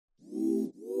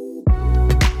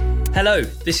Hello,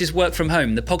 this is Work From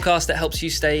Home, the podcast that helps you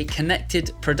stay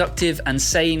connected, productive and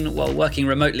sane while working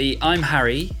remotely. I'm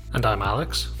Harry. And I'm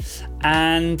Alex.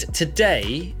 And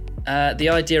today, the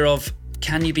idea of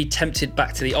can you be tempted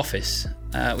back to the office?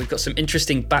 We've got some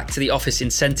interesting back to the office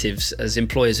incentives as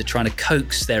employers are trying to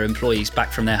coax their employees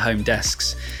back from their home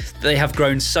desks that they have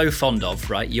grown so fond of,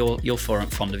 right? You're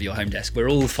fond of your home desk. We're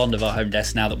all fond of our home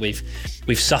desk now that we've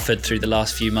suffered through the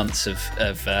last few months of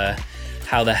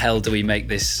how the hell do we make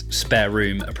this spare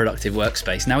room a productive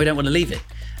workspace? Now we don't want to leave it.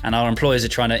 And our employers are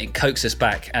trying to coax us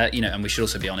back, and we should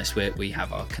also be honest, we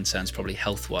have our concerns probably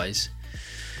health-wise.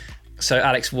 So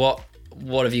Alex, what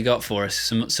have you got for us?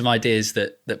 Some ideas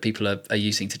that people are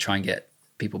using to try and get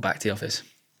people back to the office?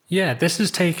 Yeah, this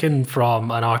is taken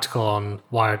from an article on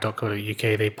wired.co.uk.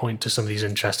 They point to some of these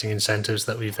interesting incentives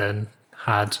that we've then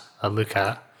had a look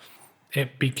at.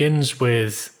 It begins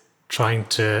with trying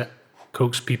to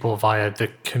coax people via the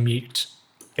commute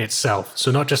itself.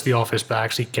 So not just the office, but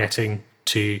actually getting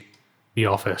to the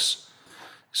office.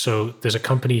 So there's a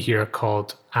company here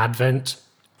called Advent,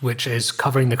 which is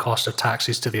covering the cost of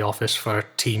taxis to the office for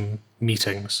team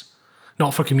meetings.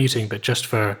 Not for commuting, but just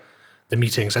for the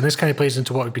meetings. And this kind of plays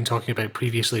into what we've been talking about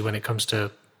previously when it comes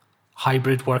to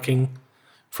hybrid working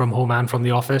from home and from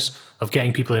the office, of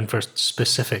getting people in for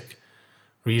specific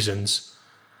reasons.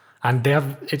 And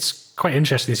it's quite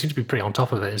interesting, they seem to be pretty on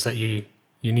top of it, is that you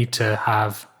need to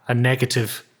have a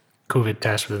negative COVID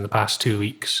test within the past 2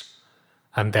 weeks,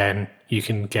 and then you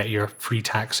can get your free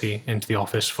taxi into the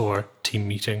office for team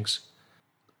meetings.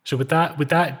 So with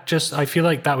that, just I feel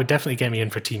like that would definitely get me in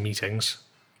for team meetings.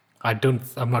 I'm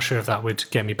not sure if that would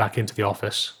get me back into the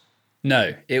office.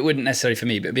 No, it wouldn't necessarily for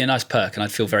me, but it'd be a nice perk, and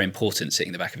I'd feel very important sitting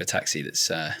in the back of a taxi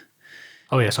that's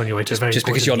oh yes, on your way to just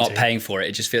because you're not paying for it.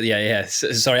 It just feels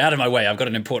sorry, out of my way, I've got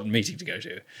an important meeting to go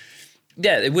to.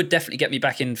 Yeah, it would definitely get me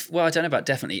back in. Well, I don't know about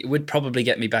definitely. It would probably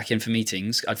get me back in for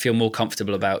meetings. I'd feel more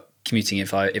comfortable about commuting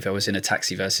if I was in a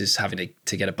taxi versus having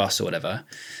to get a bus or whatever.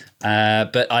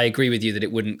 But I agree with you that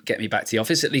it wouldn't get me back to the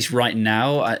office, at least right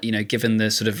now. Given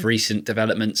the sort of recent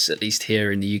developments, at least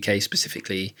here in the UK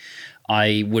specifically,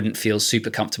 I wouldn't feel super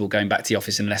comfortable going back to the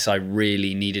office unless I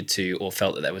really needed to or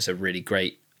felt that there was a really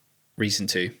great reason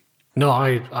to. No,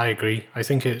 I agree. I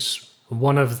think it's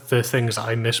one of the things that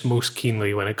I miss most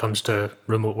keenly when it comes to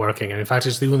remote working. And in fact,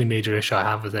 it's the only major issue I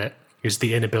have with it, is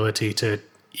the inability to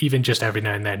even just every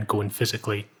now and then go and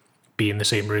physically be in the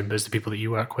same room as the people that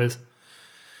you work with.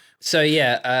 So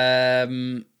yeah,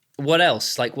 what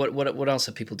else? Like what else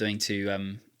are people doing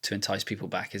to entice people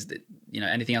back? Is that,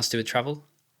 anything else to do with travel?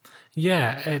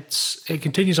 Yeah, it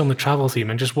continues on the travel theme.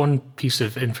 And just one piece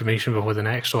of information before the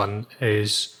next one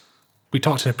is, we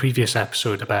talked in a previous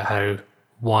episode about how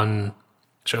one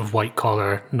sort of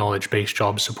white-collar knowledge-based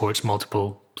job supports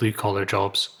multiple blue-collar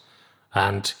jobs.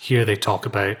 And here they talk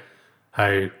about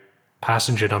how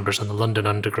passenger numbers on the London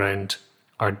Underground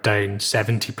are down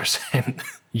 70%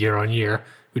 year on year,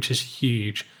 which is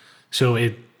huge. So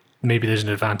maybe there's an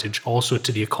advantage also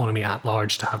to the economy at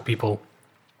large to have people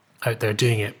out there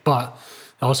doing it. But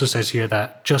it also says here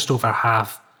that just over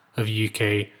half of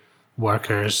UK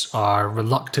workers are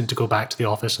reluctant to go back to the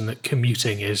office, and that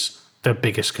commuting is their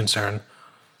biggest concern.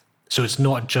 So it's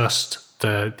not just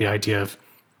the idea of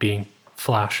being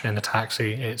flash in a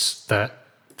taxi, it's that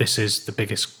this is the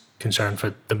biggest concern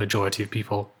for the majority of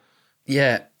people.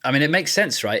 Yeah, I mean, it makes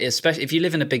sense, right? Especially if you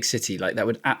live in a big city, like that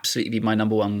would absolutely be my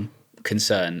number one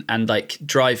concern. And like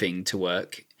driving to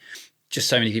work, just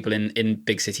so many people in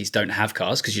big cities don't have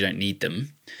cars because you don't need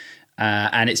them.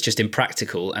 And it's just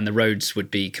impractical, and the roads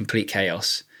would be complete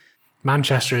chaos.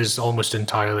 Manchester is almost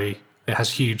entirely, it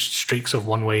has huge streaks of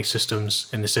one-way systems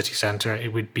in the city centre.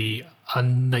 It would be a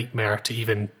nightmare to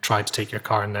even try to take your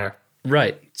car in there.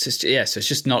 Right. So it's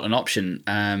just not an option.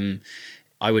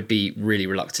 I would be really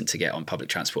reluctant to get on public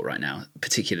transport right now,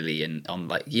 particularly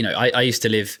I used to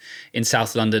live in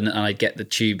South London, and I'd get the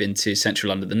tube into Central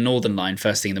London, the Northern Line,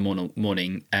 first thing in the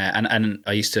morning. And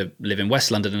I used to live in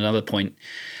West London at another point.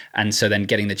 And so then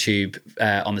getting the tube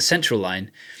on the Central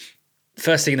Line,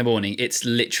 first thing in the morning, it's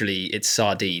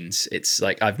sardines. It's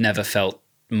like I've never felt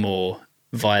more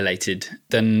violated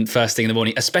than first thing in the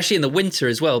morning, especially in the winter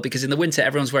as well, because in the winter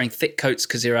everyone's wearing thick coats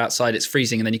because you're outside, it's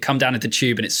freezing, and then you come down into the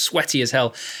tube and it's sweaty as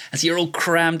hell, and so you're all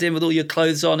crammed in with all your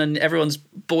clothes on and everyone's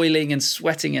boiling and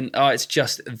sweating, and it's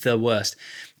just the worst.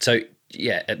 So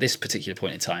yeah, at this particular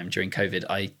point in time during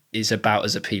COVID, is about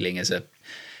as appealing as a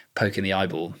poke in the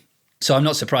eyeball. So I'm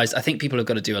not surprised. I think people have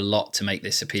got to do a lot to make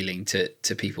this appealing to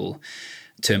people,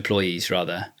 to employees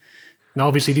rather. Now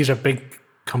obviously these are big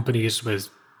companies with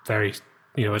very,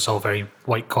 it's all very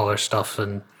white collar stuff,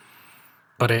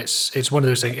 But it's one of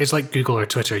those things. It's like Google or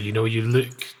Twitter. You know, you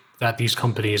look at these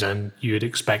companies and you would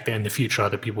expect that in the future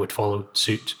other people would follow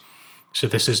suit. So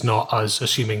this is not us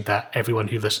assuming that everyone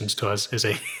who listens to us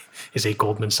is a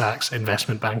Goldman Sachs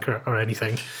investment banker or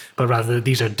anything, but rather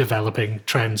these are developing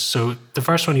trends. So the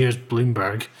first one here is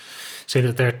Bloomberg, saying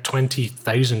that there are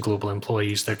 20,000 global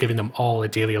employees. They're giving them all a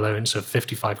daily allowance of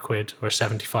 55 quid or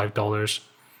 $75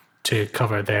 to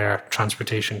cover their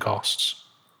transportation costs.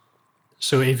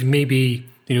 So if maybe,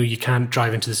 you know, you can't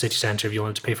drive into the city centre if you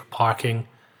wanted to pay for parking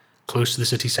close to the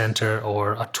city centre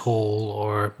or a toll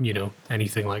or, you know,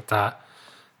 anything like that,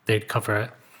 they'd cover it.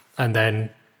 And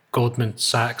then Goldman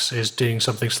Sachs is doing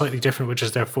something slightly different, which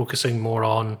is they're focusing more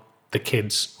on the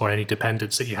kids or any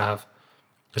dependents that you have,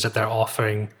 is that they're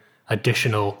offering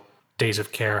additional days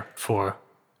of care for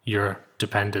your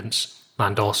dependents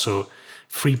and also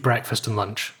free breakfast and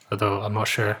lunch, although I'm not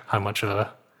sure how much of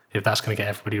if that's going to get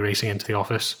everybody racing into the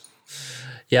office.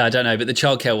 Yeah, I don't know, but the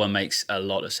childcare one makes a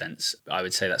lot of sense. I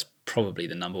would say that's probably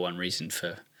the number one reason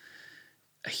for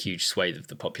a huge swathe of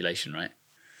the population, right?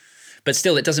 But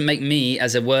still, it doesn't make me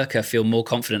as a worker feel more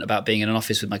confident about being in an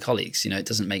office with my colleagues. You know, it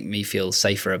doesn't make me feel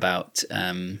safer about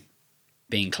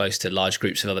being close to large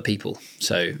groups of other people.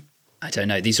 So I don't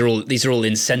know. These are all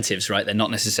incentives, right? They're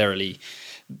not necessarily,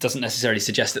 doesn't necessarily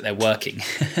suggest that they're working.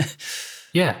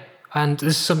 Yeah. And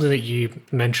this is something that you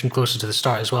mentioned closer to the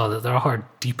start as well, that there are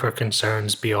deeper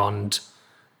concerns beyond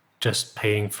just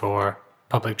paying for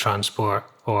public transport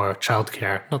or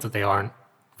childcare. Not that they aren't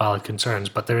valid concerns,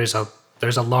 but there's a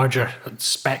larger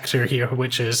spectre here,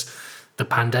 which is the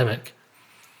pandemic.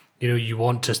 You know, you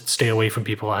want to stay away from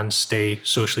people and stay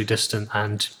socially distant,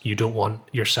 and you don't want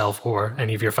yourself or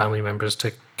any of your family members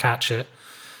to catch it.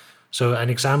 So an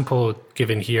example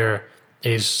given here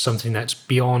is something that's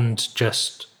beyond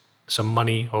just some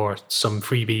money or some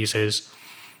freebies. Is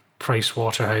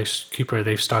PricewaterhouseCoopers,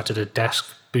 they've started a desk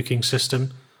booking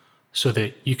system so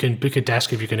that you can book a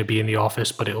desk if you're going to be in the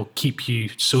office, but it'll keep you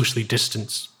socially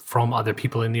distanced from other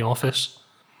people in the office,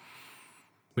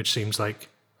 which seems like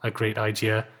a great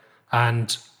idea.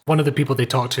 And one of the people they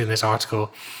talked to in this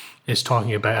article is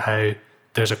talking about how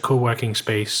there's a co-working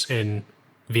space in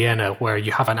Vienna where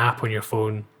you have an app on your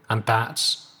phone, and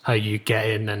that's how you get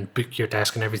in and book your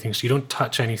desk and everything. So you don't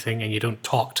touch anything and you don't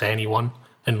talk to anyone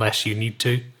unless you need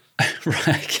to.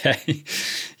 Right, okay.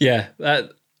 Yeah,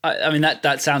 I mean,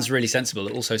 that sounds really sensible.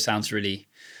 It also sounds really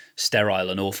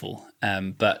sterile and awful.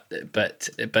 But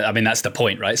I mean, that's the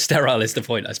point, right? Sterile is the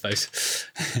point, I suppose.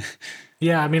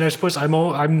 Yeah, I mean, I suppose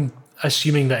I'm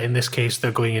assuming that in this case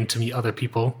they're going in to meet other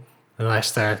people,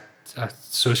 unless they're a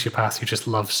sociopath who just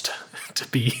loves to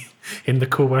be in the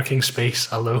co-working space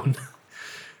alone.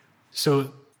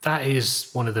 So that is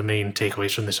one of the main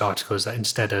takeaways from this article, is that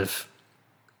instead of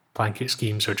blanket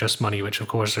schemes or just money, which of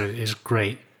course is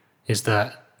great, is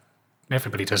that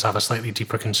everybody does have a slightly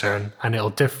deeper concern, and it'll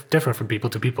differ from people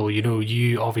to people. You know,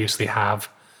 you obviously have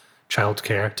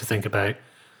childcare to think about,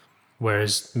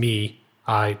 whereas me,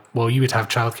 you would have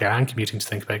childcare and commuting to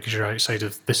think about because you're outside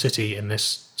of the city in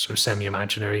this sort of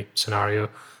semi-imaginary scenario,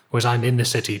 whereas I'm in the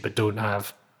city but don't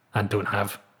have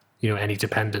you know, any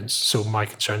dependents, so my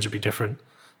concerns would be different.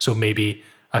 So maybe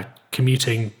a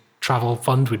commuting travel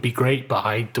fund would be great, but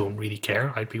I don't really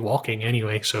care. I'd be walking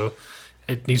anyway, so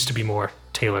it needs to be more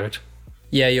tailored.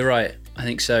 Yeah, you're right. I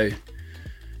think so.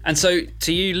 And so,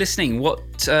 to you listening, what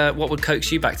would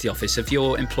coax you back to the office? Have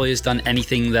your employers done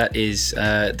anything that is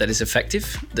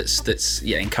effective? That's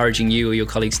encouraging you or your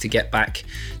colleagues to get back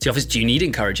to the office? Do you need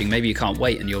encouraging? Maybe you can't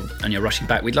wait and you're rushing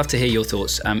back. We'd love to hear your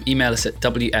thoughts. Email us at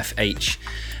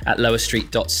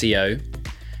wfh@lowerstreet.co.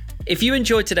 If you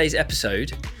enjoyed today's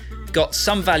episode, got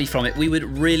some value from it, we would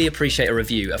really appreciate a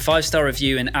review. A 5-star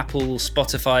review in Apple,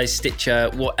 Spotify, Stitcher,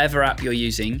 whatever app you're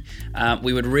using.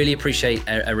 We would really appreciate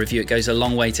a review. It goes a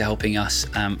long way to helping us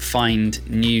find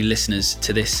new listeners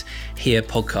to this here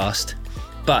podcast.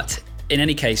 But in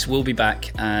any case, we'll be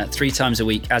back 3 times a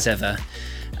week as ever.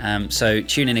 So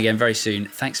tune in again very soon.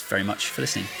 Thanks very much for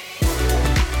listening.